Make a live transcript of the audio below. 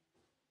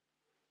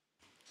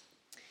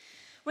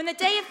When the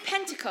day of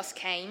Pentecost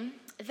came,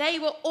 they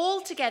were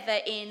all together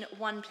in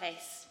one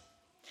place.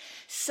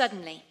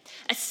 Suddenly,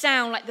 a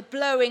sound like the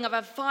blowing of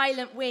a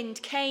violent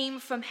wind came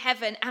from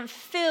heaven and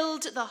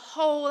filled the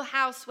whole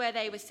house where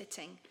they were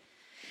sitting.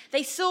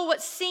 They saw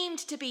what seemed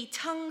to be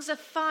tongues of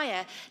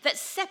fire that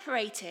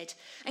separated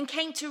and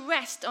came to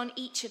rest on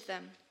each of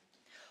them.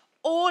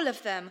 All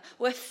of them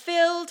were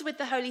filled with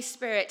the Holy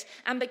Spirit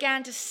and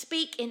began to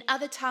speak in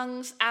other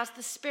tongues as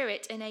the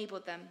Spirit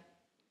enabled them.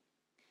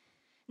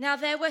 Now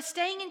there were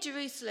staying in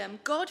Jerusalem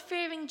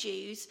God-fearing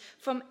Jews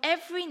from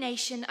every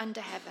nation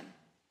under heaven.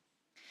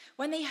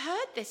 When they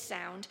heard this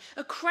sound,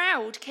 a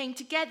crowd came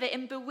together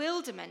in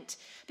bewilderment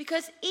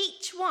because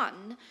each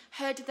one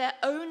heard their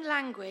own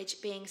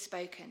language being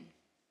spoken.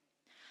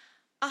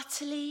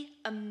 Utterly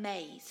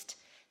amazed,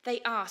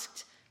 they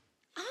asked,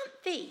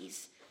 "Aren't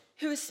these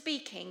who are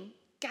speaking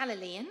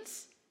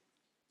Galileans?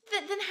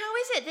 Then how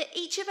is it that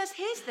each of us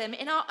hears them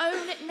in our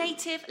own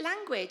native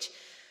language?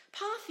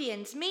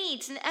 Parthians,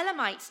 Medes and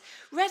Elamites,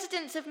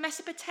 residents of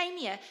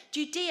Mesopotamia,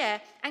 Judea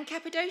and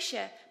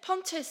Cappadocia,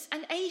 Pontus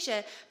and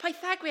Asia,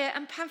 Pythagoras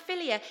and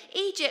Pamphylia,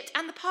 Egypt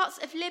and the parts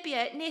of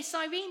Libya near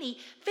Cyrene,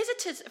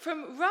 visitors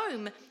from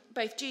Rome,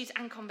 both Jews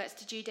and converts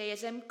to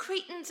Judaism,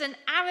 Cretans and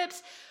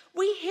Arabs,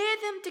 we hear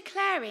them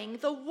declaring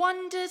the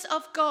wonders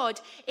of God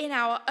in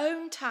our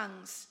own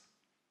tongues."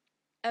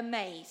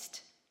 Amazed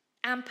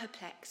and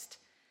perplexed,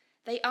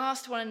 they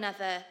asked one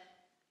another,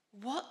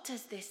 "What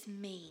does this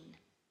mean?"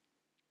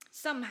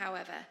 Some,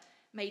 however,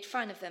 made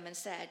fun of them and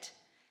said,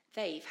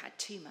 "They've had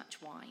too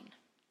much wine."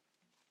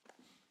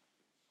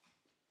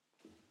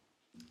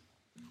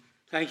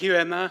 Thank you,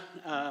 Emma.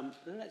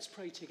 Let's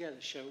pray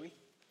together, shall we?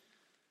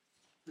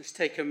 Let's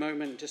take a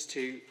moment just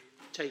to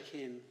take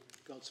in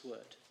God's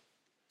word.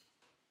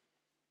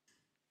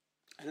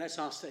 And let's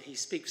ask that he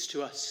speaks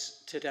to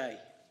us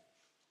today.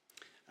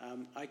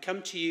 I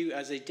come to you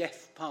as a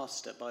deaf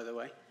pastor, by the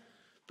way.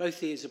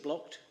 Both ears are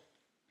blocked.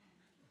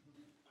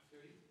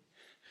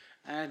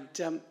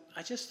 And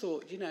I just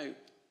thought,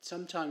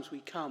 sometimes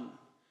we come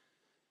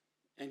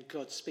and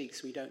God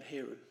speaks and we don't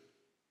hear him.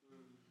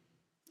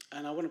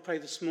 And I want to pray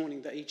this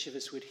morning that each of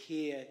us would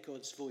hear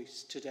God's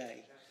voice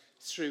today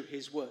through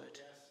his word.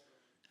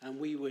 And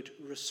we would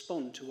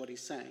respond to what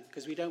he's saying.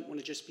 Because we don't want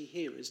to just be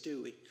hearers,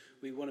 do we?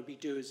 We want to be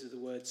doers of the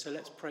word. So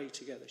let's pray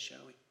together,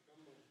 shall we?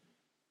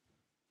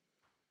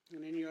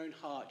 And in your own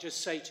heart,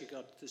 just say to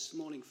God this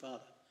morning,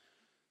 "Father,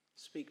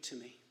 speak to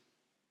me.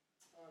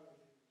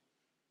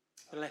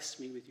 Bless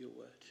me with your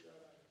word.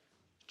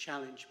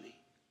 Challenge me.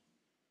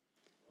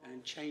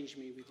 And change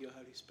me with your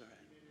Holy Spirit."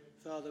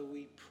 Father,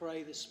 we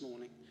pray this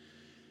morning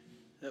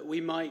that we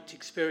might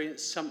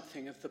experience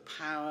something of the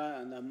power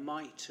and the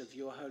might of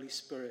your Holy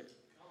Spirit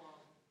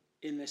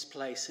in this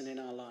place and in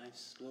our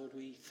lives. Lord,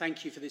 we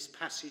thank you for this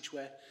passage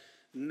where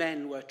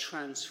men were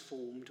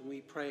transformed.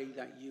 We pray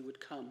that you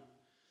would come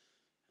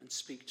and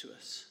speak to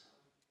us.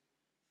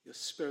 Your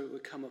Spirit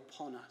would come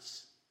upon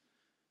us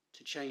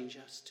to change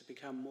us, to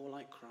become more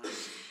like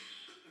Christ,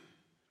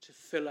 to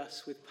fill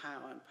us with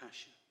power and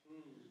passion.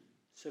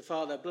 So,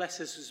 Father, bless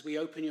us as we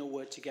open your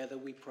word together,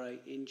 we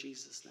pray in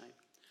Jesus' name.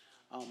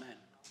 Amen.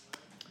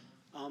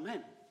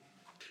 Amen.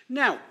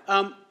 Now,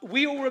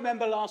 we all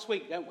remember last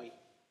week, don't we?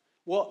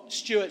 What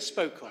Stuart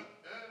spoke on.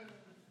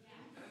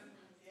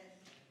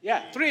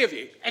 Yeah, 3 of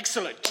you.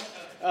 Excellent.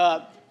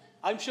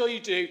 I'm sure you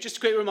do. Just a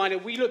quick reminder,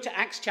 we looked at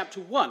Acts chapter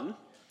 1,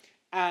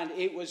 and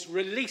it was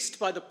released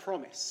by the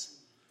promise.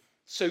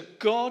 So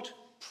God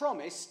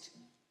promised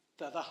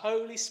that the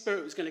Holy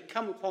Spirit was going to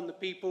come upon the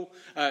people,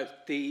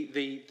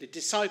 the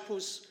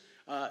disciples,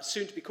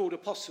 soon to be called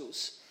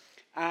apostles.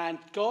 And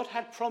God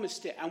had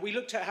promised it. And we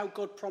looked at how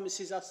God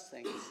promises us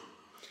things.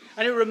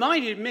 And it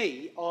reminded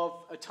me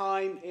of a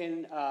time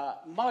in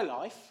my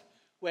life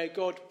where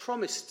God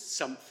promised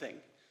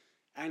something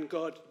and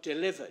God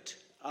delivered.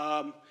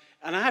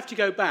 And I have to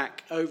go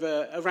back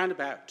over around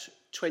about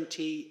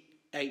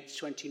 28,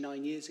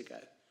 29 years ago.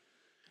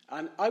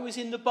 And I was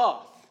in the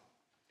Bath,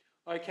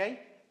 okay?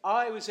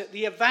 I was at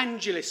the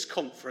Evangelist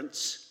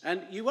Conference,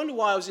 and you wonder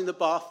why I was in the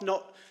Bath,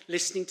 not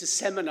listening to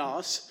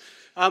seminars.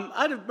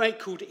 I had a mate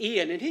called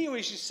Ian, and he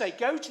always used to say,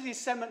 go to the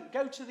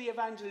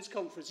Evangelist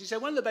Conference. He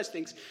said, one of the best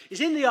things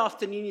is in the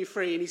afternoon you're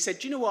free, and he said,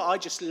 do you know what, I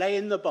just lay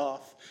in the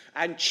bath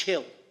and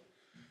chill.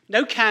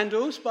 No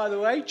candles, by the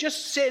way,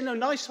 just sit in a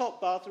nice hot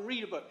bath and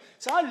read a book.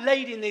 So I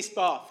laid in this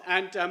bath,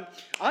 and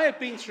I had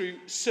been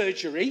through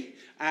surgery,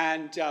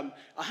 and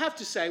I have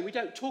to say, we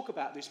don't talk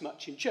about this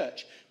much in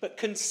church, but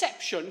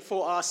conception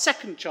for our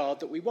second child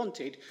that we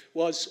wanted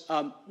was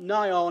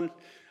nigh on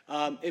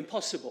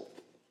impossible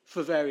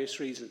for various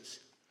reasons.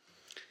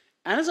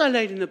 And as I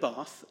laid in the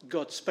bath,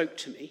 God spoke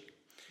to me,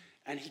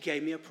 and he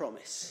gave me a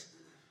promise.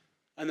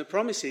 And the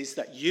promise is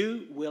that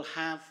you will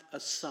have a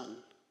son.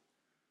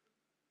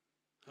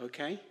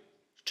 Okay?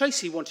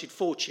 Tracy wanted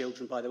 4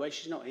 children, by the way.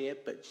 She's not here,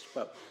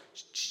 but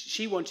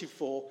she wanted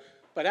 4.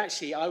 But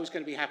actually, I was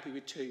going to be happy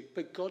with 2.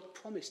 But God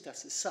promised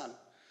us a son.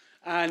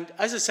 And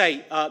as I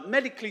say,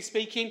 medically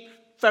speaking,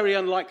 very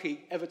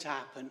unlikely ever to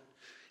happen.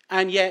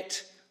 And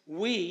yet,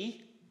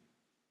 we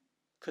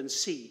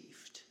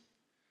conceived.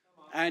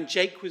 And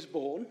Jake was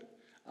born.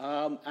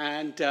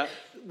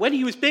 When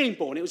he was being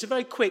born, it was a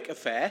very quick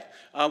affair.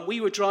 We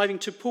were driving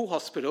to Poole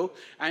Hospital,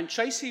 and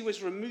Tracy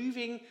was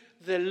removing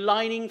the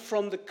lining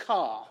from the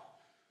car.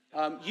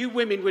 You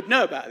women would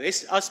know about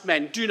this. Us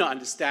men do not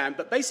understand.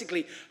 But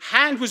basically,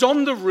 hand was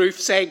on the roof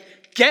saying,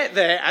 get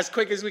there as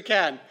quick as we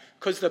can,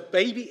 because the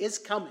baby is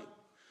coming.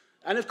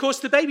 And of course,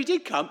 the baby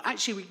did come.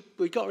 Actually,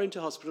 we got her into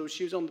hospital.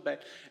 She was on the bed.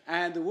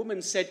 And the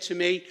woman said to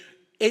me,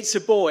 it's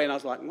a boy. And I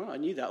was like, well, I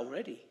knew that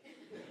already.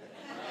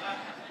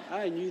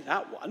 I knew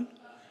that one,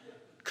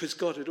 because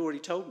God had already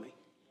told me.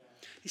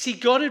 You see,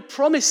 God had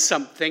promised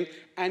something,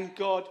 and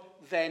God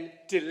then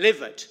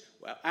delivered.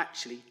 Well,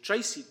 actually,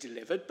 Tracy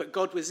delivered, but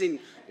God was in,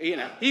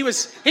 he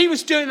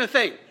was doing the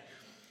thing.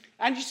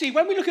 And you see,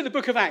 when we look at the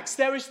book of Acts,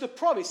 there is the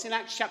promise in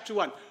Acts chapter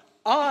 1.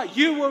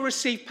 You will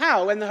receive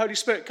power when the Holy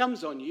Spirit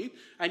comes on you,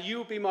 and you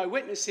will be my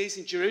witnesses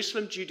in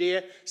Jerusalem,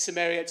 Judea,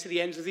 Samaria, to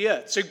the ends of the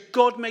earth. So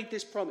God made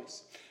this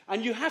promise.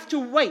 And you have to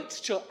wait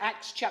till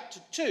Acts chapter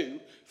 2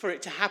 for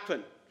it to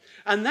happen.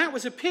 And that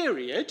was a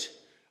period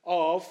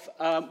of,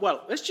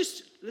 let's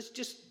just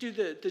do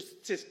the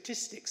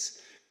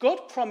statistics.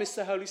 God promised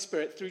the Holy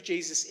Spirit through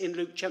Jesus in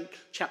Luke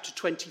chapter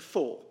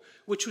 24,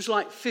 which was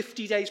like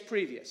 50 days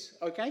previous,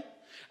 okay?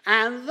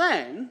 And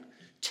then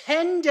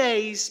 10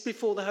 days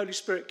before the Holy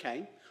Spirit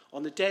came,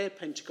 on the day of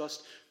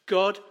Pentecost,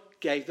 God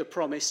gave the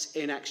promise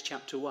in Acts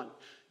chapter 1.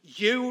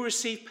 You will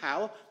receive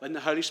power when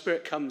the Holy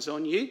Spirit comes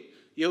on you.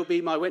 You'll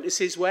be my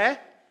witnesses where?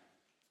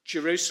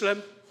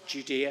 Jerusalem,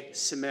 Judea,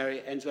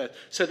 Samaria, ends of earth.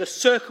 So the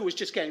circle was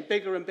just getting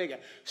bigger and bigger.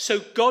 So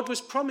God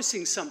was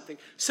promising something.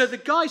 So the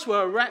guys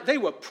they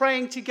were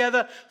praying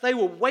together. They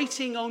were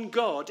waiting on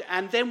God.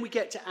 And then we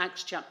get to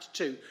Acts chapter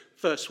 2,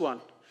 verse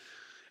 1.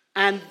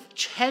 And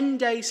 10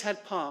 days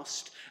had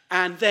passed.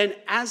 And then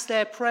as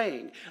they're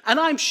praying, and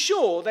I'm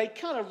sure they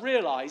kind of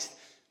realized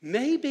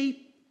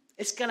maybe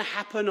it's going to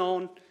happen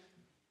on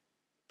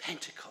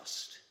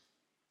Pentecost.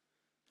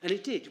 And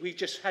it did. We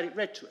just had it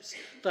read to us.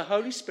 The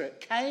Holy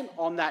Spirit came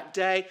on that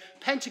day,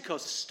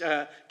 Pentecost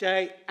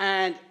day,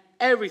 and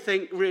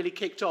everything really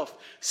kicked off.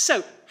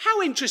 So,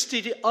 how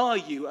interested are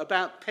you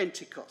about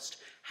Pentecost?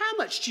 How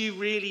much do you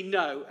really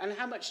know, and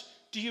how much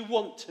do you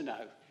want to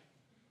know?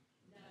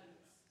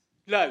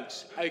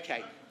 Loads.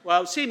 Okay.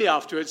 Well, see me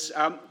afterwards.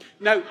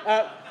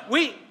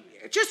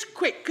 Just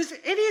quick, because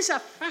it is a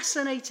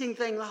fascinating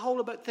thing, the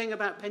whole thing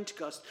about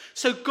Pentecost.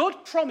 So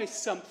God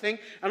promised something,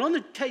 and on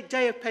the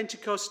day of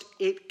Pentecost,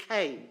 it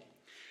came.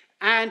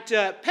 And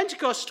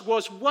Pentecost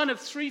was one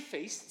of 3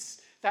 feasts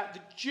that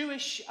the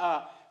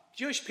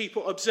Jewish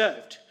people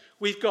observed.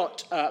 We've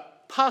got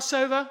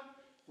Passover,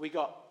 we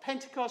got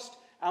Pentecost,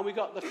 and we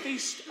got the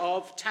Feast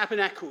of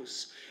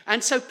Tabernacles.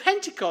 And so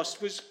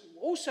Pentecost was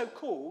also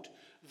called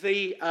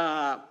the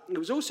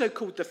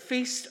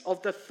Feast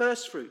of the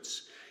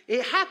Firstfruits.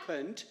 It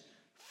happened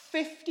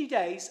 50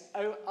 days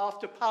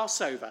after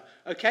Passover,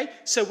 okay?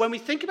 So when we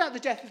think about the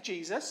death of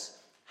Jesus,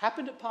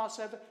 happened at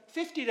Passover,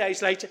 50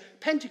 days later,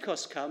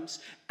 Pentecost comes,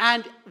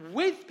 and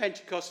with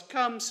Pentecost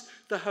comes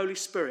the Holy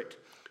Spirit.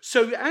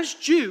 So as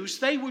Jews,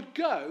 they would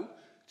go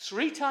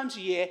 3 times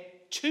a year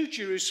to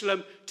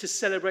Jerusalem to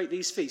celebrate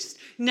these feasts.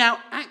 Now,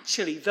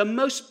 actually, the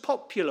most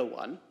popular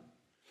one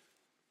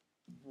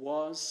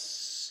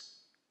was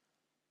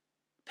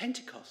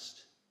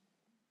Pentecost.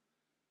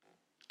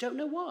 Don't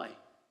know why.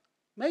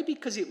 Maybe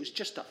because it was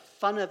just a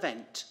fun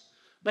event.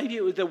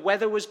 Maybe the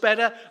weather was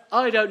better.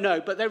 I don't know.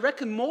 But they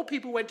reckon more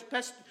people went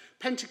to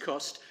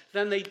Pentecost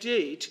than they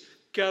did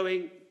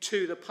going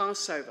to the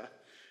Passover.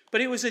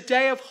 But it was a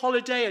day of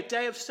holiday, a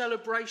day of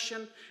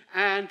celebration,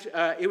 and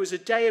it was a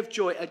day of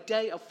joy, a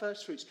day of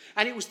first fruits.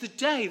 And it was the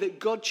day that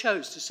God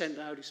chose to send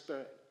the Holy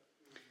Spirit.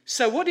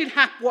 So what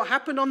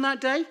happened on that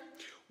day?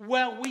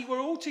 Well, we were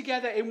all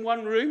together in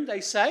one room,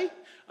 they say.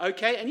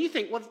 Okay, and you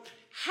think, well,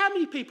 how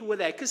many people were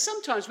there? Because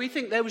sometimes we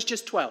think there was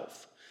just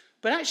 12.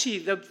 But actually,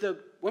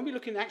 when we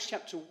look in Acts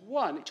chapter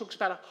 1, it talks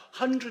about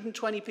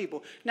 120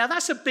 people. Now,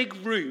 that's a big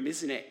room,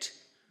 isn't it?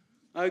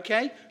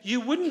 Okay? You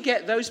wouldn't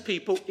get those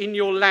people in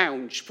your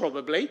lounge,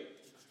 probably,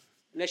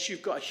 unless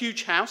you've got a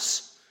huge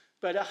house.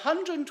 But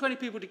 120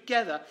 people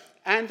together,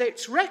 and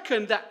it's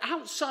reckoned that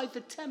outside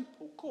the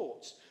temple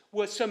courts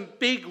were some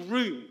big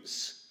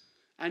rooms.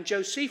 And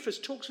Josephus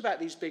talks about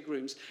these big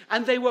rooms.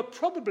 And they were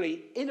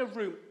probably in a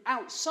room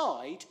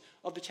outside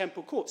of the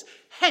temple courts.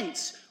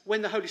 Hence,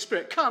 when the Holy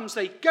Spirit comes,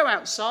 they go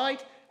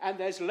outside and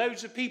there's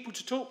loads of people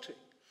to talk to.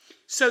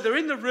 So they're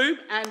in the room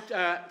and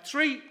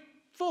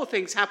 4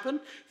 things happen.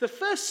 The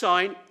first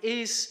sign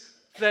is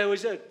there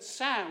was a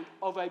sound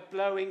of a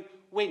blowing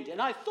wind.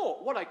 And I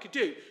thought what I could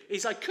do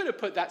is I could have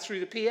put that through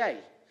the PA.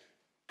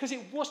 Because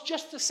it was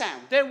just a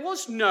sound. There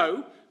was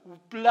no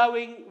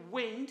blowing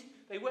wind.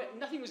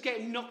 Nothing was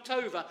getting knocked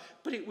over.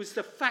 But it was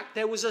the fact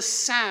there was a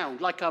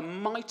sound like a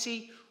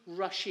mighty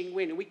rushing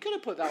wind. And we could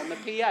have put that on the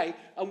PA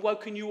and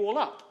woken you all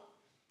up.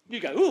 You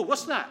go, oh,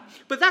 what's that?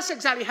 But that's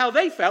exactly how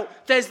they felt.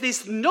 There's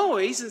this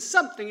noise and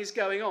something is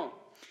going on.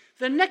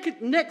 The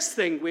next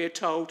thing we're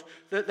told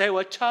that there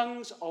were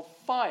tongues of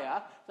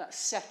fire that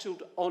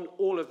settled on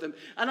all of them.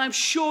 And I'm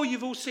sure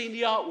you've all seen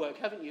the artwork,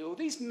 haven't you? All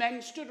these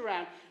men stood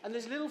around and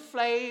there's a little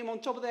flame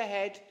on top of their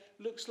head.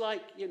 Looks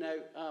like,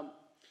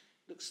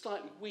 looks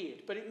slightly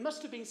weird. But it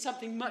must have been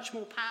something much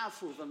more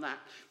powerful than that.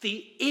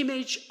 The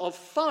image of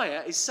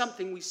fire is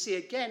something we see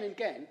again and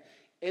again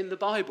in the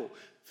Bible.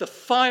 The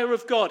fire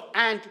of God.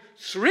 And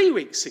 2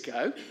 weeks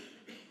ago,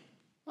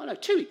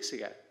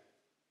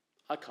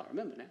 I can't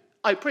remember now,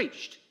 I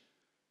preached.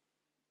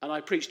 And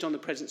I preached on the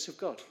presence of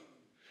God.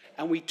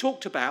 And we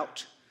talked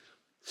about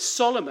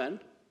Solomon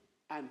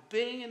and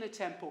being in the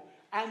temple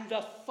and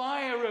the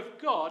fire of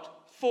God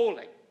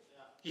falling.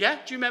 Yeah?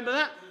 Do you remember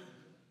that?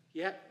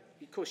 Yeah?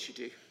 Of course you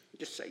do.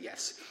 Just say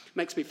yes.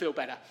 Makes me feel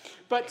better.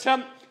 But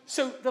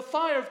so the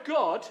fire of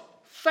God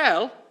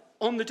fell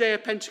on the day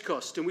of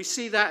Pentecost. And we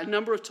see that a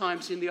number of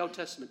times in the Old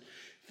Testament.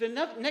 The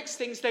next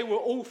things, they were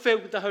all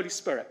filled with the Holy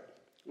Spirit.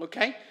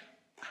 Okay?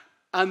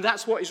 And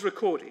that's what is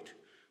recorded.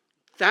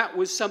 That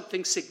was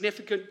something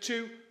significant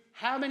to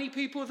how many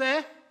people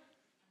there?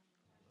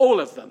 All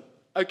of them.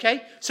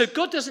 Okay? So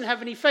God doesn't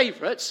have any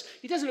favourites.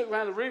 He doesn't look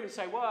around the room and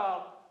say,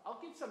 well, I'll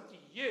give some to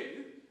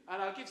you,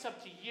 and I'll give some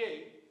to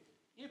you.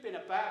 You've been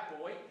a bad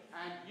boy,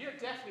 and you're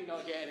definitely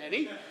not getting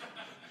any.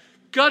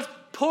 God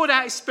poured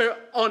out his Spirit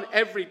on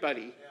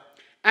everybody.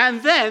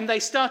 And then they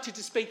started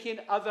to speak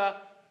in other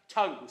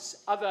tongues,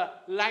 other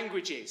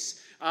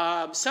languages.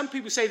 Some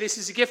people say this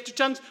is a gift of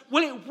tongues.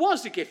 Well, it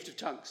was a gift of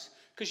tongues,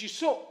 because you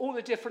saw all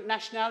the different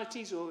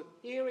nationalities or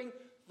hearing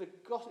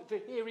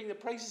the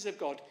praises of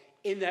God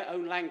in their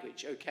own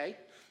language, okay?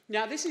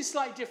 Now, this is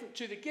slightly different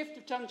to the gift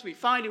of tongues we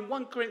find in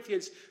 1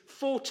 Corinthians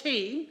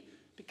 14,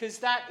 because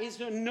that is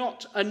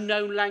not a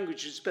known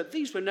languages, but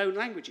these were known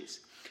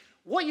languages.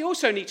 What you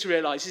also need to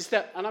realize is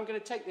that, and I'm going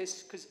to take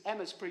this because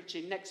Emma's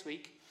preaching next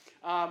week,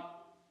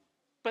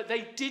 but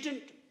they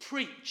didn't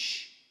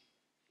preach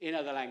in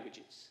other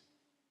languages.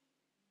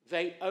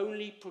 They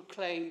only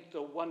proclaimed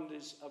the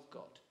wonders of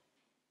God.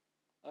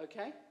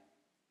 Okay?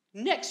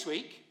 Next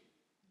week,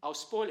 I'll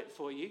spoil it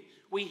for you,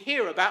 we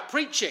hear about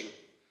preaching.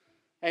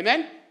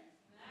 Amen?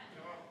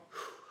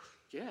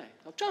 Yeah,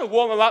 I'm trying to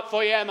warm them up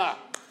for you, Emma.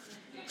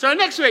 So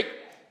next week,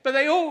 but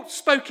they all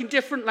spoke in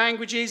different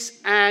languages,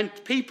 and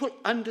people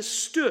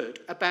understood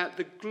about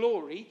the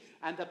glory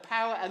and the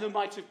power and the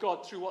might of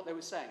God through what they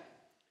were saying.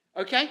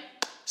 Okay?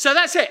 So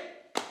that's it.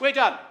 We're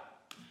done.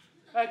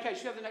 Okay,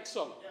 should we have the next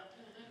song?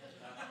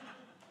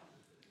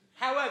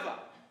 However,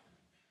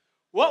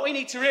 what we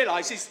need to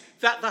realize is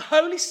that the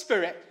Holy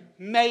Spirit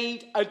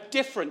made a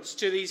difference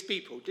to these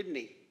people, didn't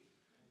he?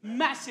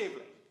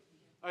 Massively.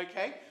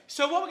 Okay?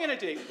 So what we're going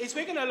to do is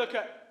we're going to look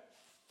at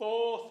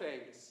 4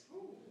 things.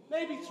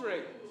 Maybe 3.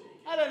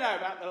 I don't know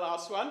about the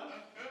last one.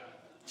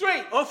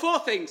 3 or 4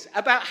 things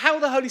about how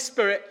the Holy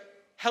Spirit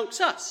helps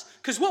us.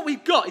 Because what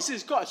we've got is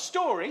it's got a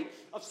story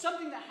of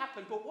something that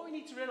happened, but what we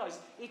need to realize,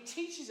 it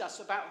teaches us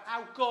about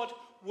how God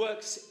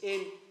works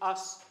in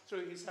us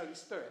through his Holy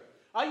Spirit.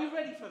 Are you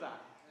ready for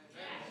that?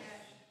 Yes.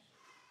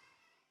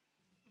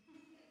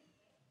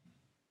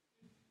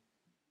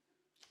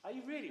 Are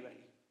you really ready?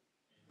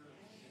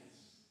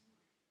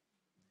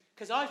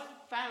 Because I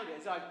found it,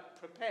 as I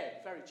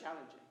prepared, very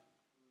challenging.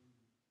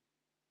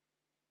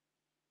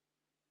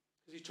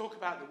 Because we talk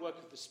about the work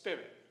of the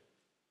Spirit.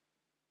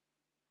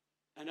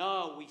 And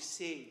are we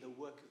seeing the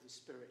work of the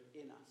Spirit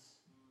in us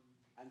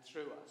and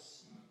through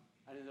us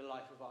and in the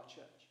life of our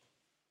church?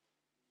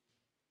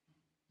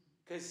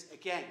 Because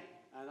again,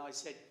 and I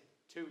said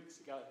 2 weeks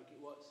ago, I think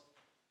it was,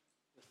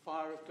 the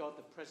fire of God,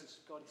 the presence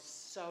of God is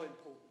so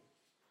important.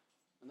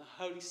 And the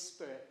Holy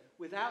Spirit,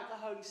 without the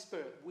Holy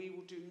Spirit, we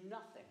will do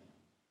nothing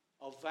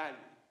of value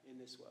in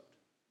this world.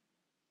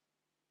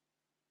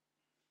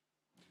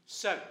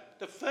 So,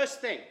 the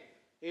first thing,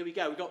 here we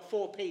go, we've got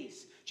 4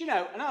 P's. Do you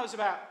know, and I was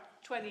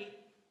about 20,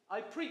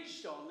 I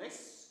preached on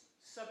this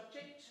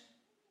subject,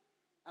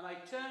 and I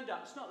turned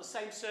up, it's not the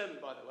same sermon,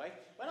 by the way,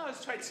 when I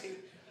was 20,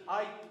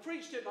 I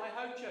preached at my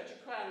home church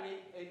at Crown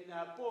in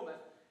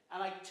Bournemouth,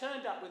 and I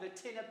turned up with a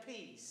tin of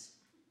peas.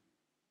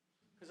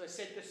 Because I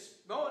said,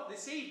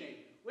 this evening,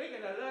 we're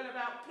going to learn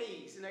about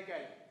peas. And they go,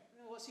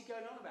 oh, what's he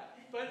going on about?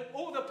 But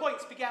all the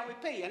points began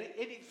with P, and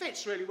it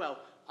fits really well.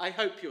 I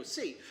hope you'll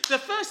see. The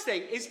first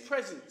thing is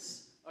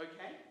presence,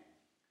 okay?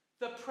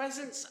 The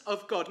presence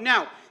of God.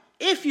 Now,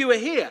 if you were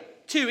here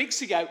 2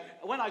 weeks ago,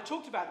 when I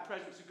talked about the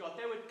presence of God,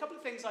 there were a couple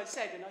of things I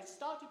said, and I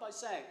started by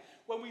saying,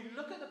 when we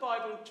look at the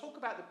Bible and talk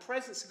about the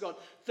presence of God,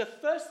 the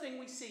first thing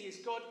we see is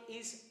God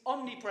is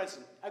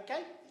omnipresent,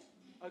 okay?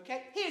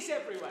 Okay? He is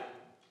everywhere,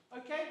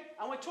 okay?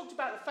 And we talked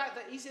about the fact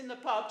that he's in the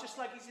pub just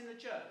like he's in the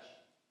church.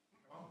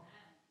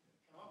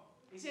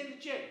 He's in the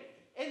gym,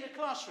 in the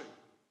classroom,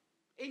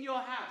 in your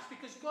house,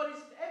 because God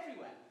is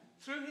everywhere.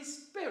 Through his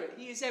Spirit,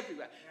 he is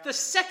everywhere. Yeah. The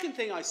second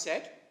thing I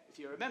said, if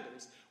you remember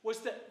this,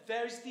 was that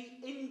there is the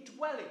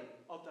indwelling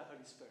of the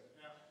Holy Spirit.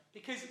 Yeah.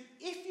 Because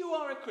if you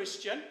are a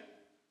Christian,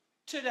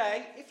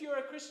 today, if you're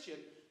a Christian,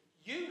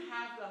 you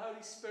have the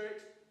Holy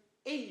Spirit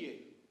in you.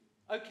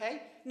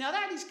 Okay? Now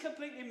that is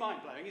completely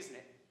mind-blowing, isn't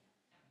it?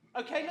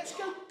 Okay, let's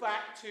go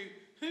back to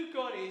who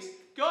God is.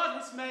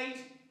 God has made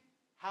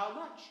how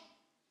much?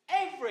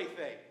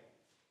 Everything.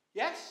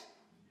 Yes?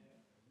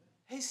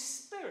 His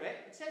Spirit,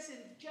 it says in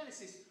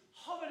Genesis,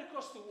 hovered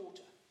across the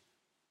water.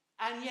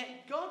 And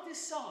yet God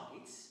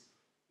decides,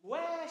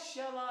 where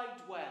shall I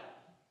dwell?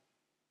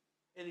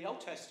 In the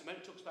Old Testament,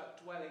 it talks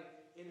about dwelling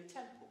in a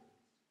temple.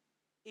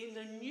 In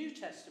the New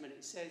Testament,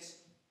 it says,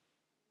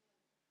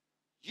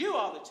 you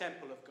are the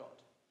temple of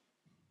God.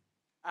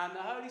 And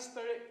the Holy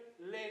Spirit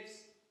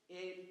lives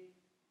in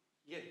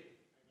you.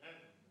 Amen.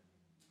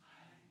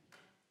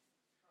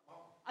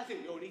 I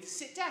think we all need to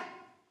sit down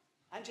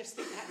and just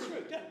think that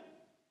through, don't we?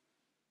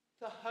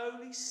 The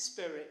Holy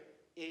Spirit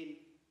in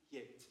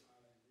you.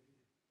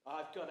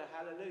 I've got a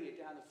hallelujah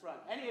down the front.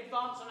 Any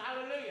advance on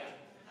hallelujah?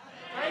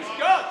 Praise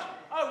God.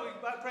 Oh, we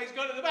praise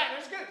God at the back.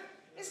 That's good.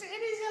 It is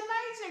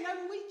amazing. I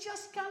mean, we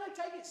just kind of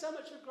take it so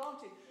much for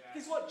granted.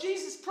 Because what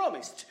Jesus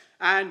promised,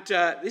 and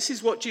this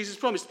is what Jesus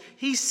promised.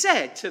 He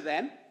said to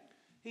them,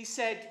 he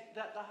said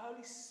that the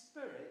Holy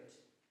Spirit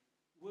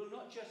will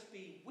not just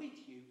be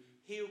with you,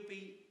 he'll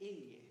be in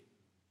you.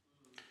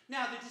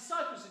 Now, the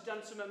disciples have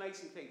done some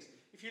amazing things.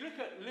 If you look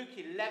at Luke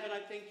 11, I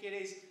think it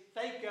is,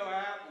 they go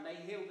out and they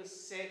heal the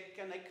sick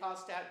and they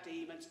cast out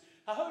demons.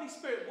 The Holy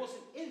Spirit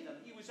wasn't in them,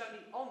 he was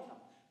only on them.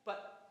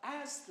 But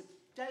as the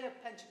day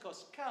of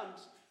Pentecost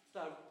comes,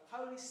 the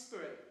Holy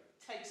Spirit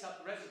takes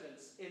up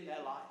residence in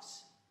their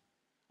lives.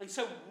 And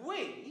so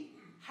we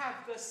have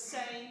the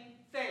same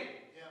thing.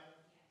 Yeah.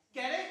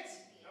 Get it?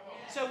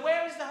 Yeah. So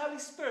where is the Holy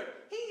Spirit?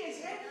 He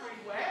is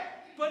everywhere,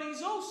 but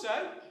he's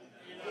also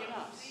in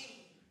us.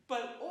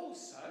 But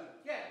also,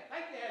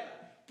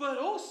 but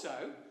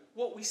also,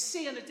 what we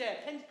see on the day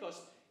of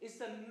Pentecost is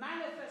the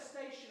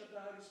manifestation of the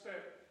Holy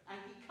Spirit. And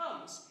he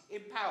comes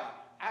in power,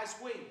 as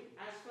wind,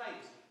 as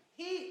flames.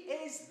 He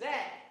is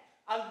there.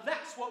 And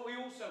that's what we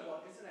also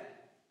want, isn't it?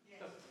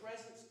 Yes. The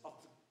presence of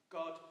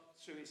God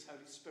through his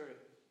Holy Spirit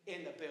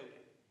in the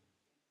building.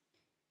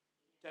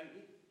 Don't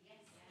you?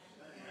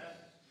 Yes.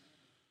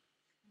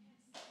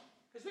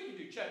 Because we can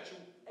do church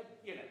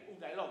all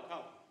day long,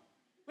 can't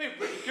we? We're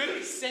really good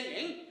at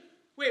singing.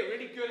 We're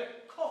really good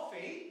at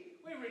coffee.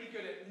 We're really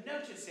good at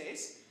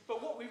notices.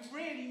 But what we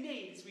really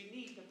need is we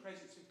need the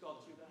presence of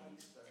God through the Holy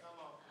Spirit.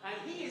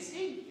 And he is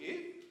in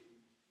you,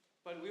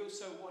 but we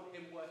also want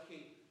him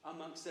working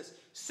amongst us.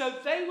 So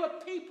they were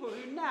people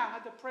who now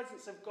had the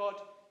presence of God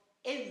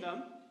in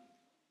them,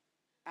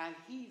 and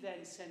he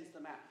then sends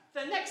them out.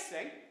 The next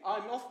thing,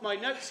 I'm off my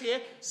notes here,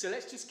 so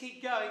let's just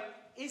keep going,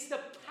 is the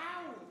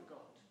power of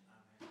God.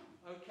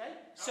 Okay?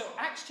 So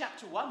Acts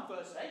chapter 1,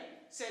 verse 8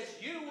 says,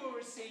 you will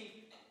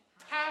receive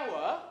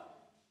power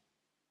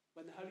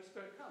when the Holy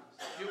Spirit comes.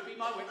 You'll be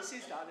my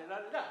witnesses, da da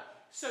da da.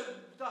 So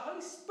the Holy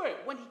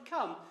Spirit, when he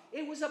came,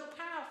 it was a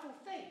powerful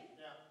thing.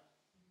 Yeah.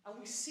 And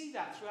we see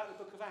that throughout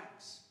the book of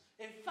Acts.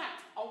 In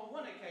fact, on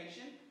one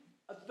occasion,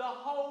 the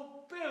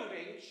whole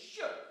building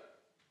shook.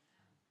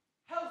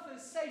 Health and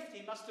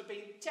safety must have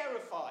been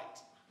terrified.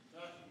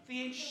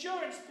 The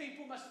insurance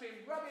people must have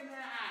been rubbing their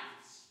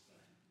hands.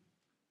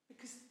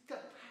 Because the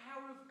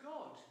power of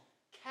God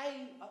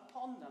came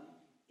upon them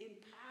in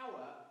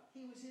power.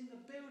 He was in the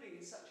building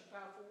in such a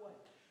powerful way.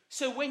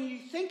 So when you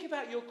think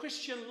about your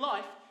Christian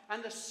life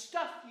and the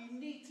stuff you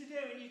need to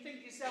do, and you think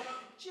to yourself,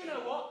 do you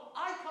know what?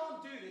 I can't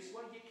do this.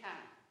 Well, you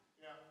can.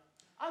 Yeah.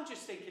 I'm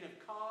just thinking of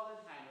Carl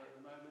and Hannah at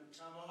the moment.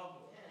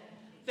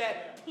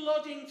 They're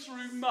plodding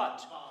through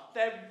mud.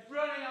 They're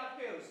running up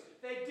hills.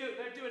 They're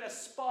doing a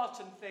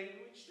Spartan thing,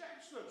 which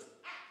looks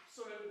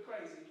absolutely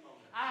crazy.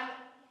 And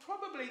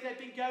probably they've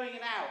been going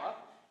an hour,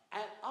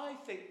 and I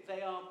think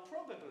they are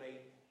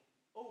probably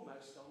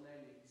almost on their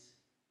knees,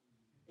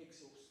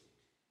 exhausted.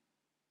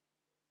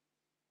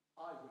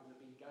 I wouldn't have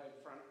been going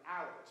for an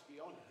hour, to be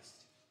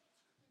honest.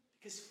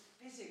 Because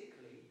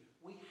physically,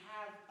 we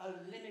have a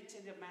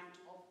limited amount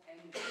of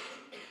energy.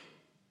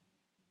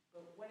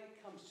 But when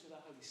it comes to the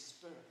Holy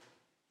Spirit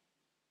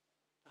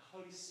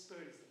is the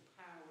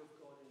power of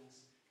God in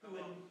us, who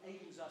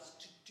enables us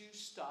to do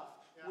stuff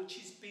which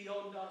is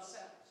beyond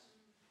ourselves.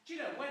 Do you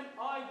know,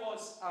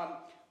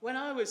 when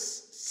I was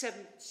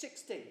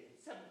 17,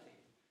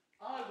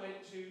 I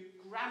went to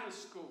grammar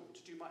school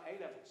to do my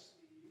A-levels.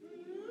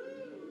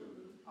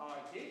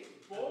 I did,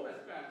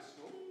 Bournemouth Grammar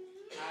School,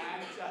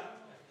 and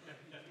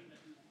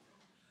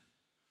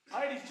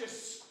I only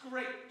just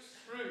scraped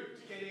through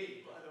to get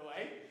in, by the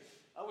way.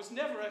 I was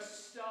never a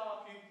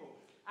star pupil.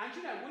 And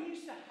you know, we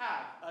used to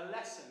have a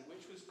lesson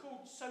which was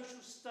called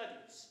Social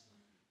Studies,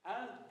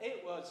 and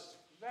it was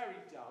very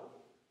dull.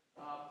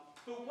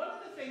 But one of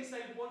the things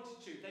they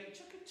wanted to, they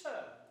took a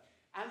term,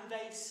 and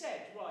they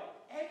said, right,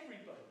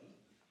 everybody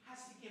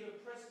has to give a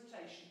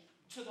presentation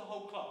to the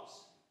whole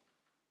class.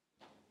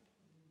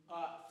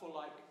 For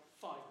like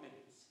 5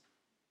 minutes.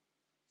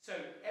 So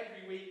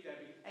every week there'd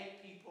be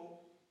 8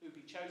 people who'd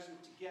be chosen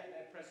to get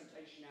their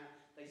presentation out.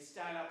 They'd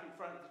stand up in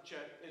front of the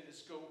church, in the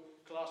school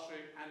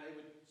classroom, and they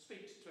would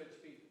speak to 20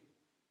 people.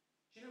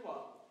 Do you know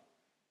what?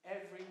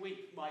 Every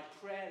week my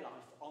prayer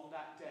life on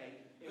that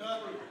day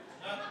improved.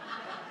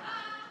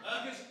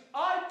 Because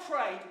I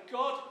prayed,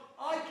 God,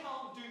 I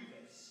can't do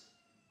this.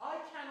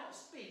 I cannot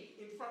speak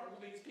in front of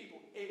all these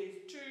people. It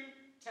is too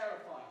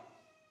terrifying.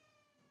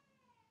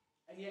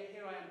 And yet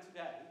here I am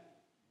today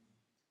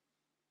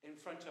in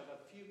front of a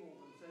few more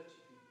than 30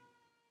 people.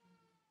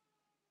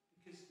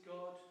 Because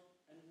God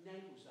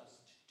enables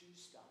us to do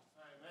stuff.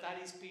 Amen.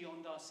 That is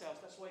beyond ourselves.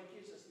 That's why he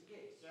gives us the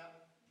gifts. Yeah.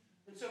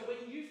 And so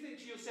when you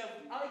think to yourself,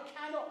 I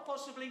cannot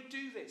possibly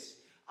do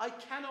this. I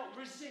cannot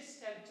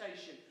resist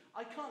temptation.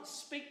 I can't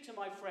speak to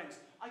my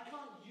friends. I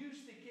can't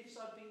use the gifts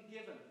I've been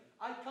given.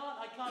 I can't.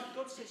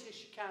 God says,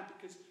 yes, you can,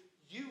 because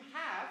you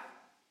have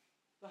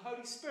the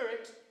Holy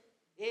Spirit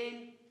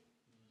in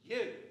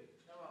you.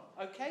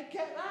 Okay,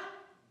 get that?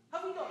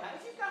 Have we got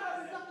that? If you go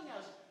home with nothing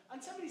else,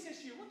 and somebody says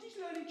to you, what did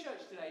you learn in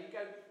church today? You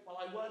go, well,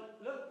 I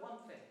learned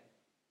one thing.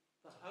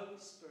 The Holy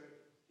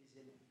Spirit is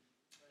in me.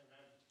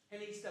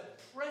 And he's the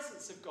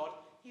presence of God.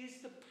 He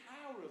is the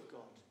power of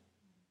God.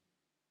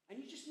 And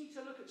you just need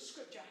to look at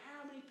Scripture.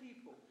 How many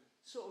people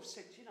sort of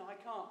said, I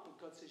can't, but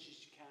God says,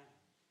 yes, you can.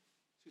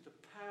 Through the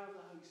power of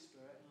the Holy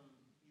Spirit,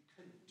 you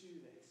can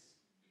do this.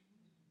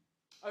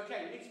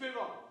 Okay, we need to move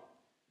on.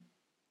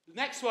 The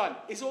next one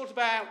is all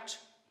about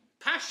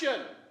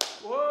passion.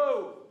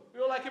 Whoa,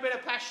 we all like a bit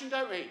of passion,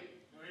 don't we?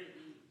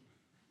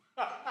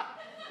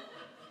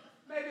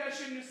 Maybe I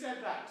shouldn't have said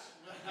that.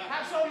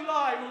 Perhaps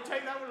online we'll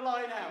take that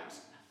line out.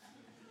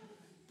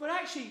 But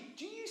actually,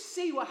 do you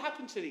see what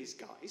happened to these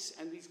guys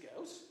and these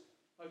girls?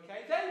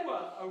 Okay, they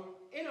were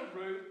in a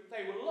room,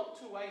 they were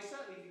locked away.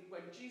 Certainly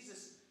when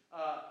Jesus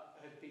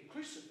had been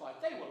crucified,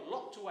 they were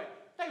locked away.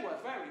 They were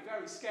very,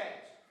 very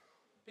scared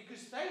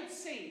because they'd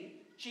seen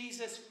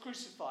Jesus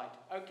crucified.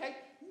 Okay,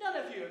 none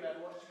of you have ever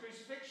watched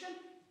crucifixion,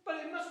 but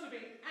it must have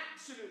been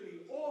absolutely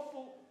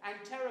awful and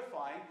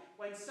terrifying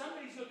when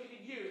somebody's looking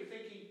at you and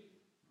thinking,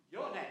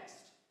 you're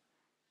next.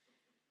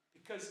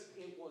 Because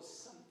it was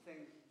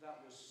something that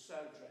was so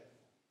dreadful.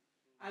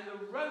 And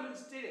the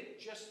Romans did it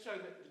just so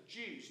that the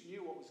Jews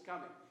knew what was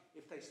coming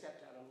if they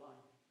stepped out of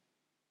line.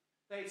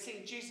 They had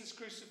seen Jesus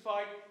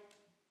crucified.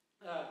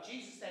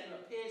 Jesus then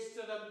appears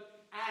to them.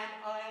 And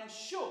I am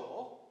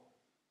sure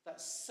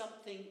that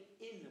something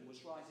in them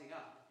was rising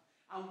up.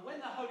 And when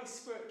the Holy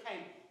Spirit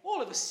came,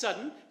 all of a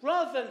sudden,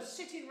 rather than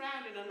sitting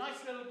around in a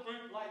nice little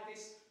group like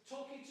this,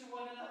 talking to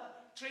one another,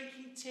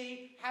 drinking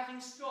tea, having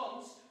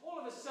scones, all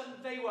of a sudden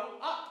they were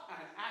up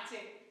and at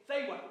it.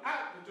 They were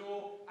out the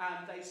door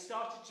and they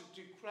started to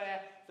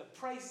declare the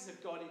praises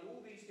of God in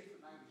all these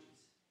different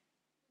languages.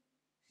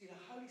 See,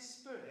 the Holy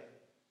Spirit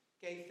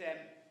gave them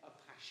a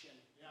passion.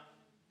 Yeah.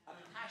 A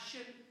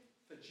passion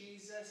for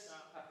Jesus,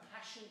 a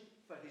passion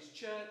for his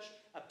church,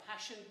 a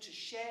passion to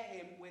share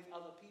him with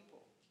other people.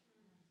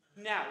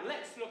 Now,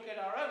 let's look at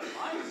our own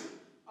lives.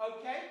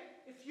 Okay?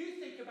 If you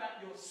think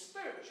about your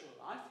spiritual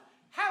life,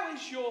 how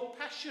is your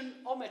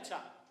passionometer?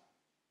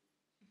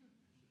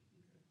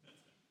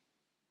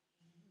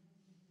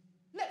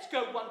 Let's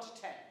go 1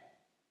 to 10.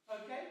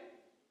 Okay?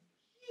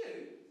 You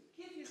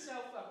give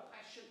yourself a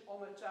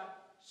passionometer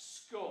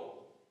score.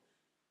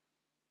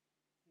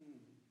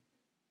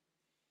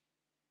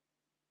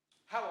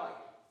 How are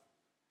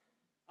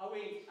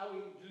you? Are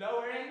we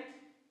lower end?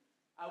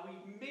 Are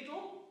we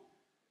middle?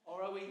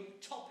 Or are we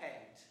top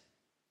end?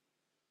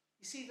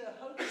 You see, the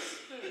Holy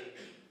Spirit,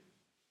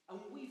 and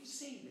we've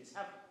seen this,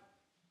 haven't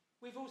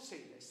we? We've all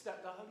seen this,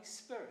 that the Holy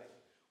Spirit,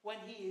 when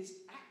he is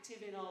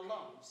active in our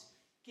lives,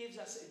 gives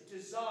us a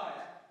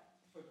desire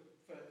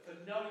for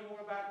knowing more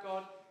about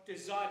God,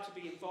 desire to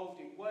be involved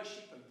in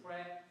worship and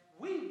prayer.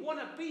 We want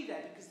to be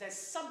there because there's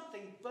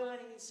something burning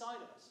inside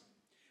of us.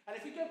 And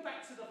if we go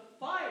back to the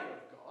fire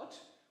of God,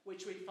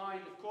 which we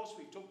find, of course,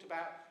 we've talked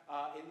about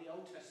in the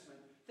Old Testament,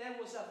 there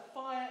was a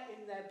fire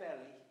in their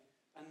belly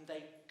and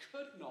they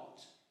could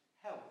not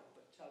help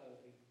but tell other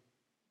people.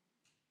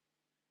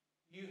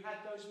 You had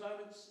those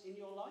moments in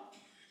your life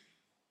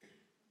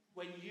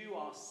when you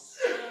are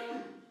so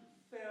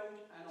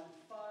filled and on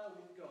fire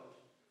with God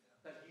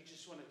that you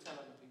just want to tell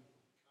other people.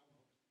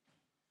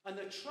 And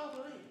the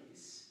trouble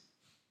is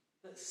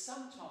that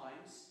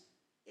sometimes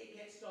it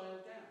gets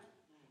dialed down.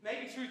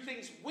 Maybe through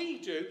things we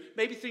do,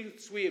 maybe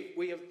things we're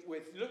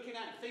looking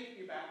at and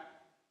thinking about,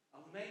 or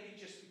maybe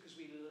just because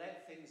we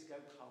let things go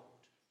cold.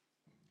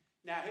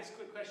 Now, here's a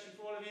quick question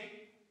for all of you.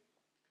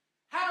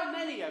 How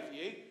many of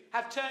you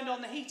have turned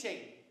on the heating?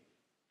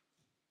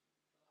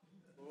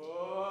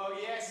 Oh,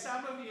 yes,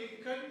 some of you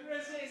couldn't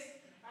resist.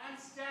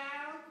 Hands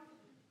down.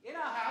 In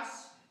our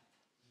house,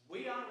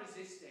 we are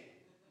resisting.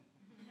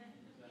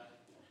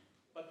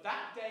 But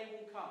that day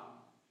will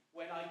come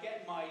when I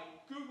get my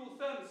Google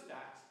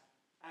thermostat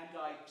and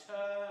I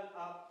turn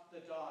up the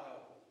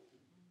dial.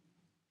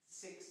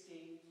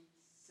 60,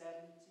 70,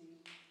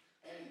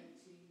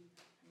 80,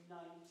 90,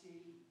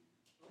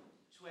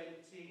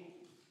 20.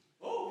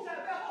 Oh, is that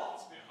a bit hot?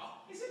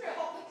 Is it a bit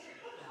hot?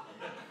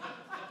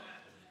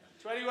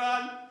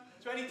 21,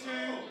 22.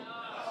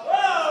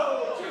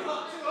 Whoa! Too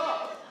hot, too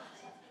hot.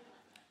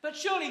 But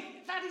surely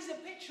that is a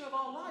picture of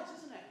our lives,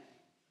 isn't it?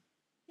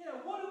 You know,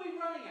 what are we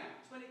running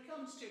at when it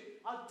comes to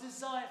our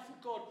desire for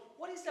God?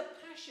 What is the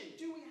passion?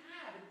 Do we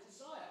have a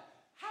desire?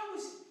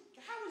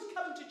 How was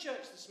coming to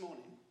church this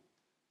morning?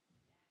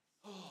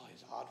 Oh,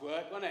 it's hard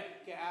work, wasn't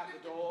it? Get out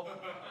the door,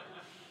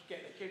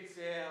 get the kids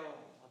here.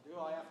 Oh, do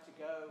I have to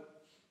go?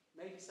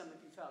 Maybe some of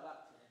you felt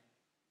that today.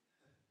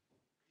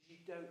 Because you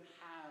don't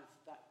have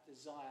that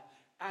desire.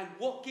 And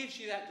what gives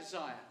you that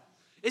desire?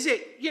 Is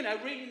it,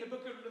 reading the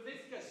book of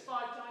Leviticus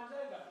 5 times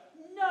over?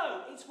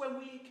 No, it's when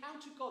we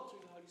encounter God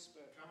through the Holy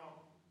Spirit. Come on.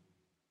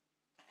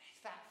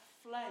 It's that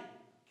flame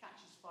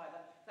catches fire,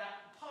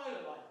 that pile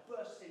of light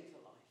bursts into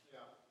life.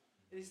 Yeah.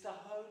 It is the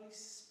Holy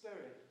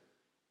Spirit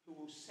who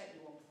will set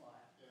you on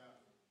fire. Yeah.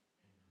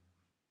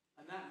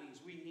 And that means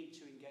we need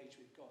to engage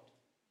with God.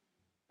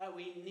 That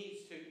we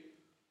need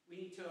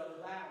to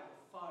allow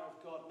the fire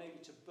of God maybe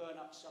to burn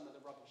up some of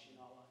the rubbish in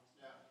our lives.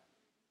 Yeah.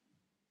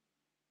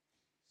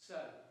 So,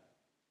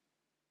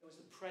 there was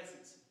the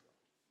presence of God.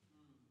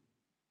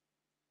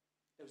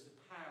 There was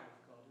the power of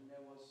God, and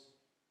there was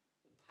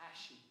the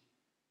passion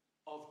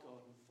of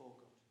God and for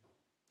God.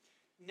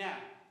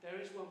 Now,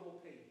 there is one more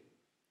P.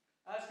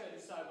 I was going to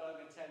decide whether I'm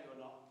going to tell you or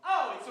not.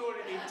 Oh, it's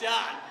already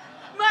done.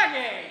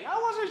 Maggie, I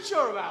wasn't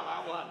sure about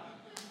that one.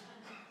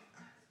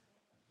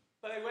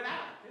 But they went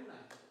out, didn't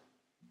they?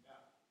 Yeah.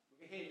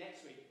 We're going to hear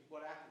next week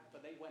what happened,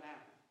 but they went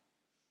out.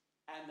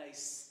 And they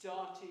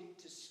started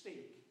to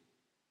speak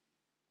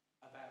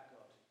about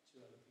God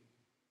to other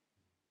people.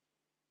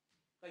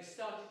 They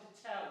started to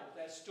tell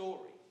their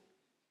story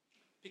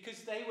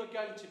because they were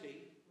going to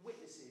be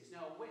witnesses.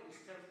 Now, a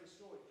witness tells the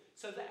story.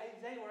 So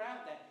they were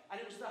out there, and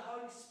it was the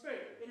Holy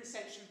Spirit, in a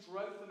sense, who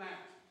drove them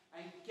out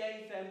and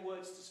gave them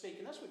words to speak.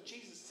 And that's what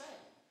Jesus said.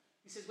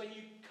 He says, when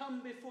you come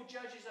before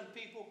judges and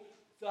people,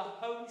 the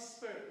Holy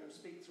Spirit will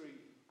speak through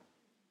you.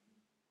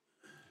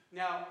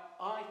 Now,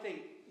 I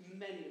think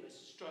many of us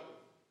struggle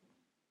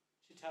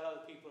to tell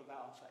other people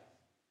about our faith.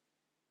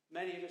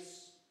 Many of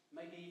us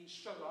maybe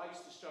struggle. I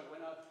used to struggle.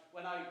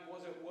 When I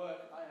was at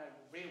work, I had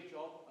a real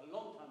job a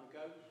long time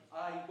ago.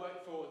 I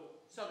worked for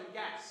Southern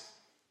Gas.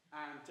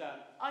 And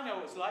I know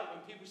what it's like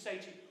when people say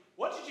to you,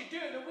 what did you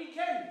do at the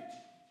weekend?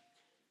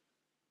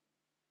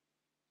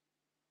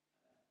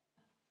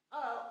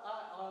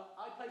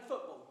 I played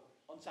football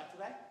on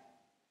Saturday.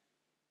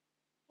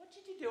 What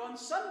did you do on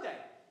Sunday?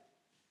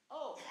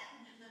 Oh,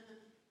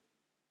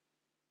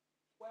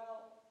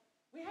 well,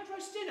 we had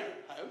roast dinner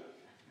at home.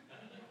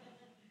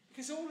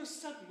 Because all of a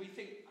sudden we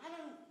think, I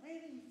don't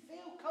really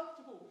feel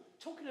comfortable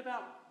talking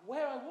about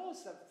where I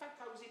was. The fact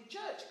I was in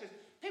church. Because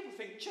people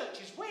think church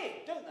is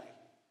weird, don't they?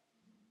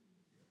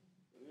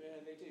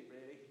 Yeah, they do,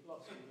 really.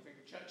 Lots of people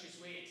think church is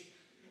weird.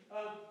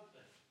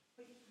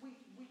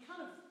 We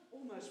kind of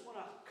almost want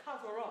to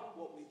cover up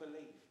what we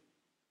believe.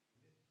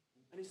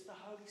 And it's the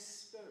Holy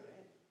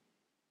Spirit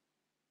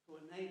who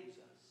enables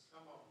us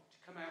to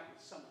come out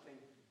with something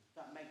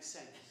that makes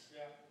sense.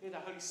 Yeah.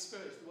 The Holy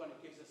Spirit is the one who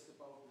gives us the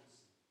boldness.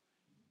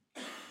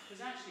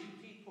 Because actually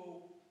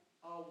people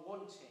are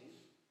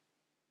wanting,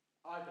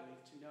 I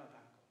believe, to know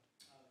about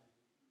God.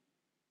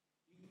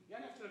 You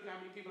don't have to look at how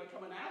many people are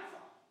coming out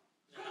for.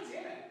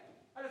 Crazy, isn't it?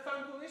 I had a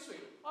phone call this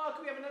week. Oh,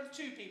 can we have another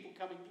 2 people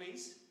coming,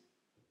 please?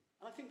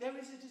 And I think there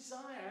is a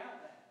desire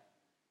out there.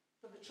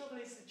 But the trouble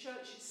is the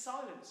church is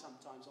silent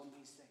sometimes on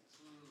these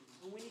things.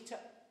 And we need to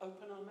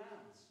open our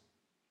mouths.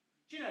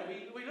 Do you know,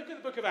 we look at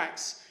the book of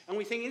Acts and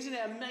we think, isn't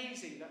it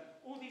amazing that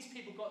all these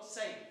people got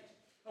saved?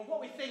 And what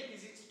we think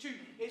is it's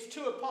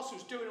two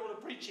apostles doing all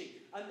the preaching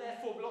and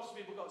therefore lots of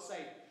people got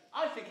saved.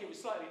 I think it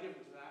was slightly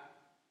different to that.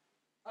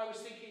 I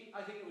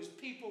think it was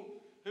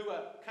people who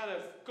kind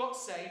of got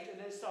saved and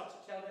then started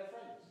to tell their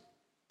friends.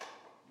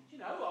 You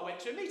know, I went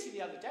to a meeting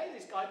the other day.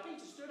 This guy,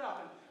 Peter, stood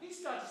up and he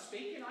started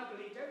speaking. I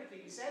believed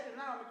everything he said, and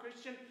now I'm a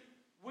Christian.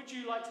 Would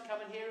you like to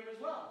come and hear him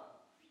as well?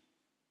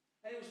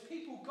 And it was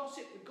people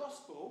gossip the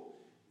gospel.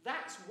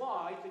 That's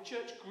why the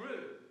church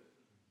grew.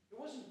 It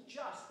wasn't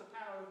just the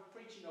power of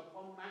preaching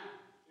upon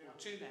man or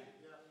to men.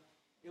 Yeah.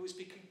 It was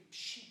because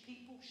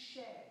people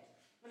shared.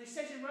 And it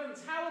says in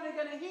Romans, how are they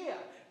going to hear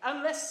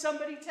unless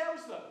somebody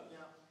tells them?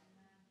 Yeah.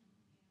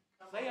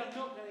 They are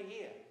not going to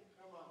hear.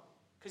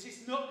 Because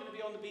it's not going to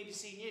be on the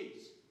BBC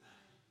News.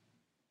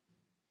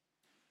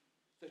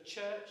 The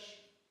church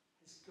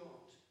has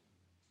got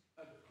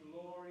a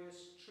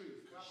glorious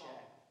truth to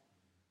share.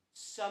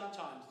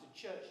 Sometimes the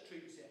church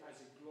treats it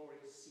as a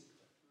glorious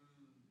secret.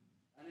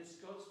 And as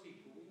God's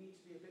people, we need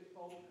to be a bit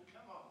bolder to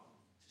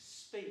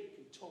speak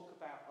and talk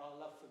about our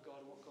love for God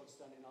and what God's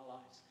done in our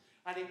lives.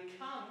 And it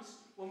comes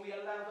when we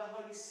allow the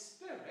Holy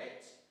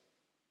Spirit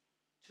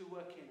to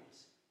work in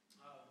us.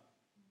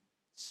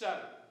 So,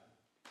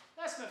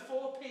 that's my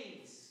 4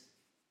 P's.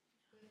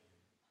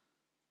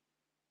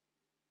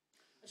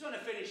 I just want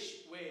to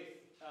finish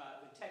with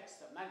the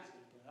text that Maggie's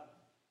going to put up.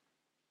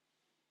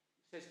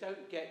 It says,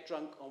 don't get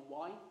drunk on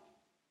wine.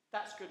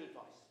 That's good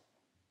advice.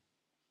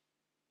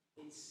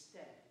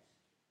 Instead,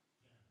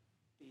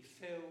 be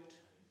filled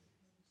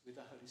with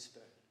the Holy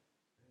Spirit.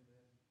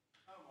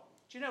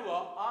 Do you know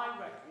what? I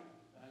reckon,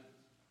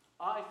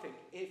 I think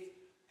if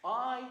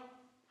I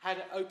had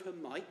an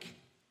open mic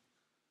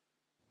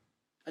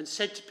and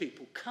said to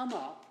people, come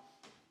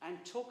up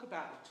and talk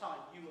about the time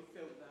you were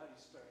filled with the Holy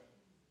Spirit,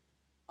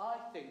 I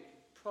think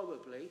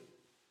probably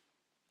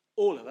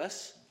all of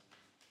us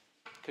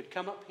could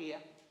come up here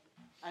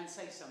and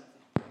say something.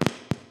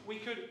 We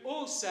could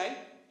all say,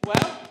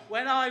 well,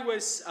 when I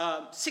was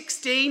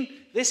 16,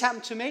 this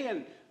happened to me,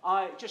 and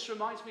it just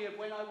reminds me of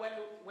when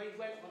we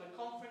went on a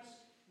conference,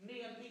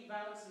 me and Pete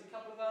Valance and a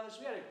couple of others.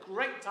 We had a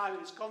great time at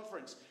this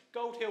conference.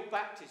 Gold Hill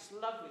Baptist,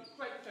 lovely,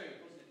 great food,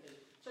 wasn't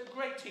it? So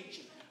great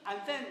teaching. And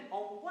then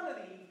on one of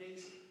the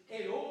evenings,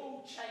 it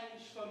all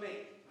changed for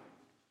me,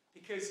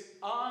 because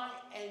I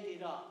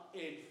ended up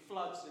in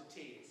floods of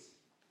tears.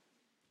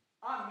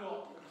 I'm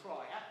not a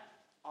crier.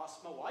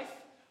 Ask my wife.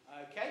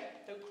 Okay,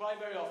 don't cry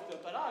very often,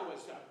 but I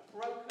was a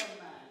broken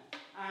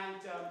man.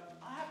 And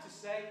I have to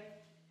say,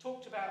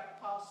 talked about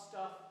past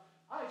stuff,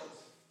 I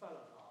just fell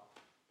apart.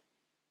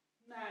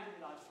 Man,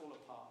 did I fall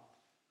apart.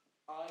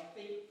 I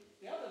think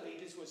the other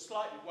leaders were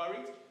slightly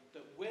worried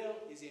that Will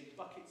is in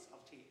buckets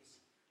of tears.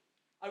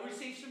 I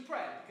received some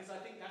prayer, because I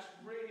think that's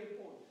really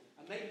important.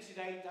 And maybe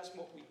today, that's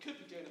what we could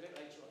be doing a bit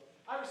later on.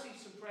 I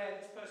received some prayer,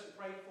 this person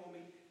prayed for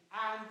me,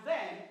 and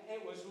then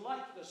it was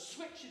like the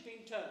switch had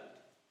been turned.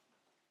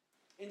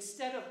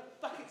 Instead of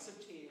buckets of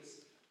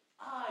tears,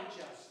 I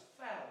just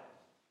felt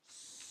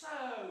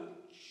so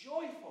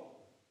joyful,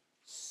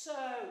 so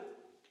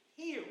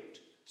healed,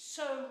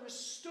 so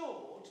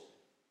restored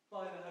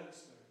by the Holy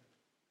Spirit.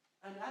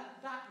 And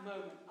at that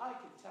moment, I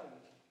can tell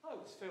you, I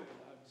was filled with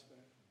the Holy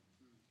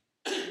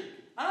Spirit.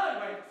 And I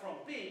went from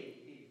being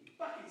in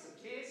buckets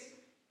of tears,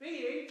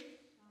 being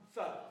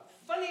the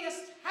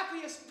funniest,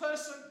 happiest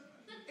person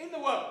in the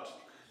world.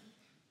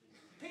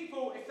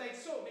 People, if they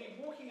saw me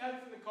walking home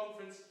from the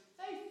conference,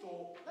 they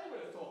would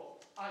have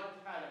thought I'd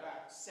had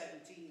about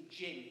 17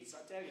 gins,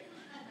 I tell you.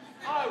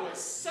 I was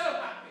so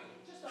happy.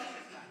 Just ask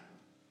this man.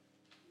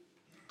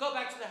 Got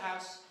back to the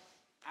house,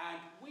 and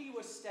we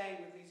were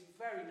staying with these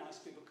very nice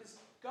people, because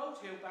Gold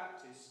Hill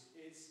Baptist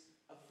is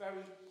a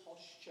very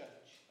posh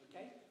church,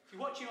 okay? If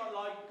you're watching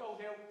online, Gold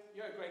Hill,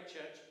 you're a great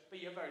church,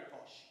 but you're very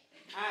posh.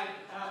 And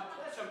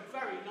they're some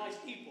very nice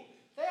people.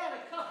 They had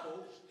a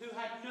couple who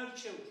had no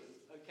children,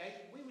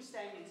 okay? We were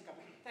staying in this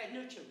couple. They had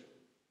no children.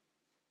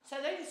 So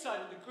they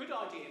decided the good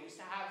idea was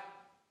to have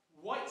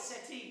white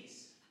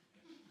settees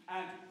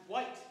and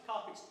white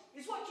carpets.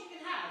 It's what you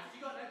can have if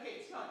you've got no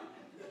kids, can't you?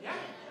 Yeah?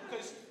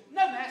 Because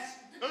no mess.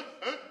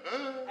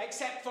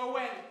 Except for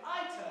when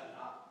I turn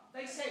up,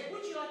 they say,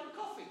 would you like a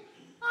coffee?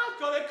 I've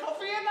got a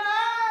coffee in my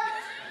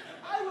hand.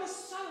 I was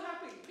so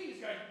happy.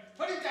 Peter's going,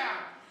 put it down.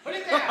 Put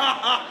it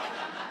down.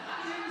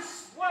 He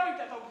was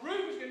worried that the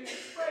room was going to get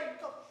sprayed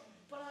with coffee.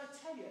 But I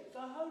tell you,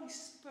 the Holy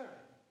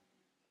Spirit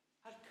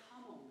had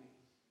come on me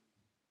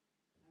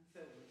and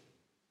filled me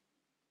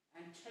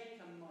and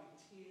taken my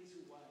tears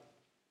away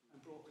and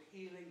brought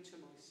healing to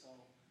my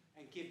soul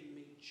and given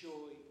me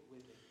joy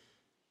with it.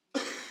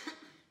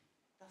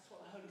 That's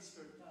what the Holy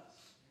Spirit does.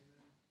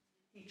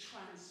 He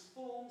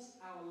transforms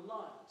our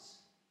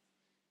lives.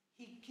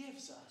 He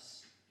gives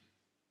us.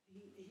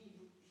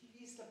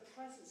 He is the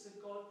presence of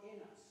God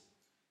in us.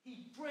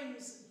 He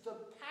brings the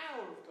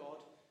power of God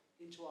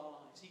into our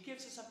lives. He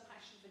gives us a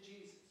passion for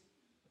Jesus.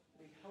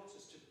 And he helps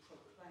us to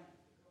proclaim.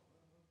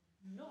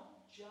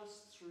 Not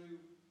just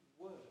through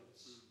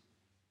words,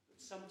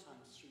 but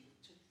sometimes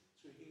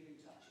through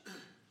healing touch.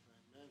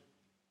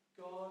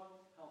 God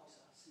helps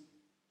us and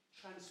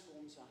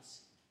transforms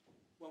us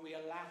when we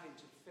allow him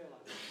to fill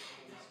us with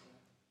the Holy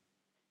Spirit.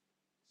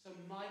 So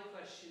my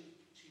question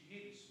to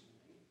you this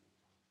morning is,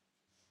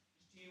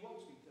 do you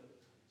want to be filled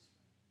with the Holy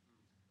Spirit?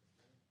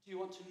 Do you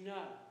want to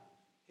know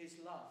his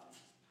love and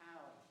his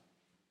power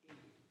in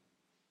you?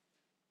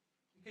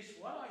 Because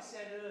what I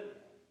said earlier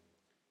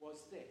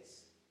was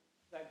this,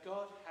 that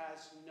God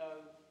has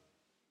no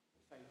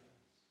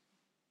favourites.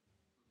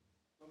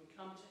 When we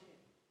come to him,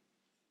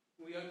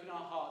 when we open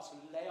our hearts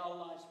and lay our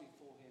lives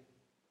before him,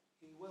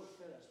 he will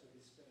fill us with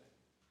his Spirit.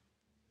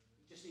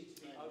 We just need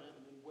to be open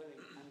and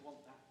willing and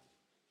want that.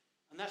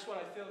 And that's what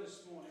I feel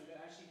this morning,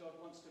 that actually God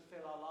wants to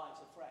fill our lives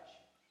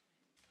afresh.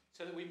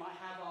 So that we might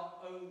have our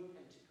own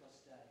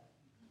Pentecost day.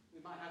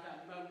 We might have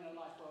that moment in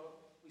life where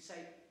we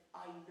say,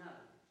 I know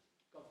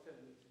God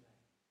filled me today.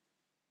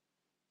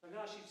 So I'm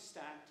going to ask you to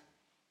stand.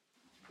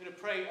 I'm going to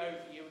pray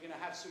over you. We're going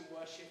to have some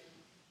worship.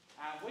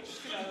 And we're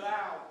just going to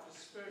allow the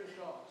Spirit of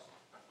God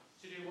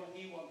to do what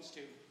he wants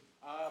to.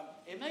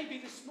 It may be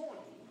this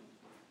morning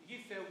you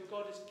feel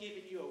God has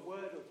given you a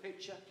word or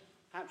picture.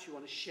 Perhaps you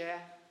want to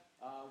share.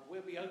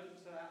 We'll be open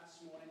to that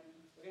this morning.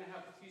 We're going to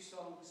have a few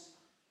songs.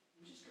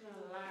 I'm just going to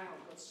allow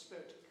God's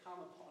Spirit to come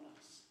upon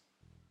us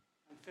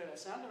and fill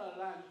us. And I'm going to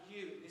allow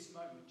you at this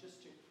moment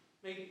just to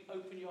maybe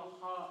open your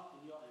heart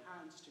and your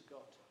hands to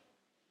God.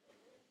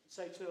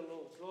 Say to the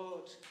Lord,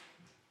 Lord,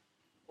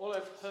 all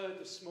I've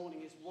heard this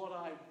morning is what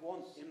I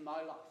want in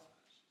my life.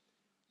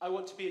 I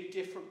want to be a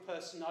different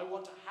person. I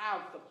want to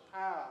have the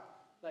power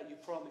that you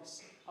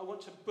promise. I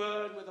want to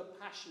burn with a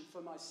passion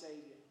for my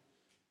Saviour.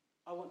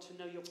 I want to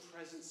know your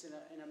presence in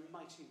a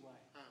mighty way.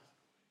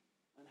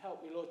 And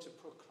help me, Lord, to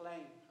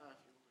proclaim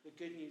the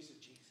good news of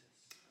Jesus.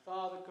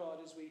 Father God,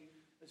 as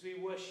we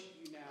worship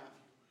you now,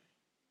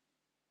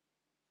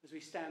 As we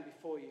stand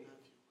before you,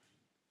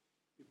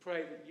 we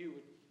pray that you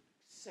would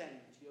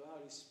send your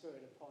Holy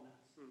Spirit upon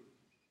us.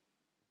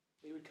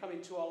 That you would come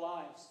into our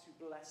lives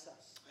to bless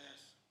us,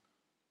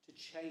 to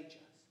change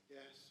us.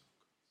 Yes.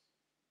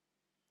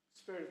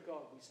 Spirit of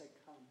God, we say,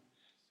 come.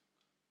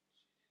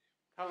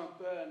 Come and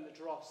burn the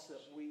dross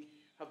that we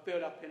have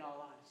built up in our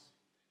lives.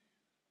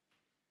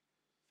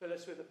 Fill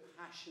us with a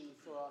passion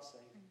for our sake.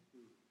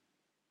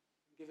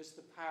 Give us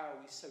the power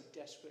we so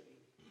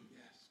desperately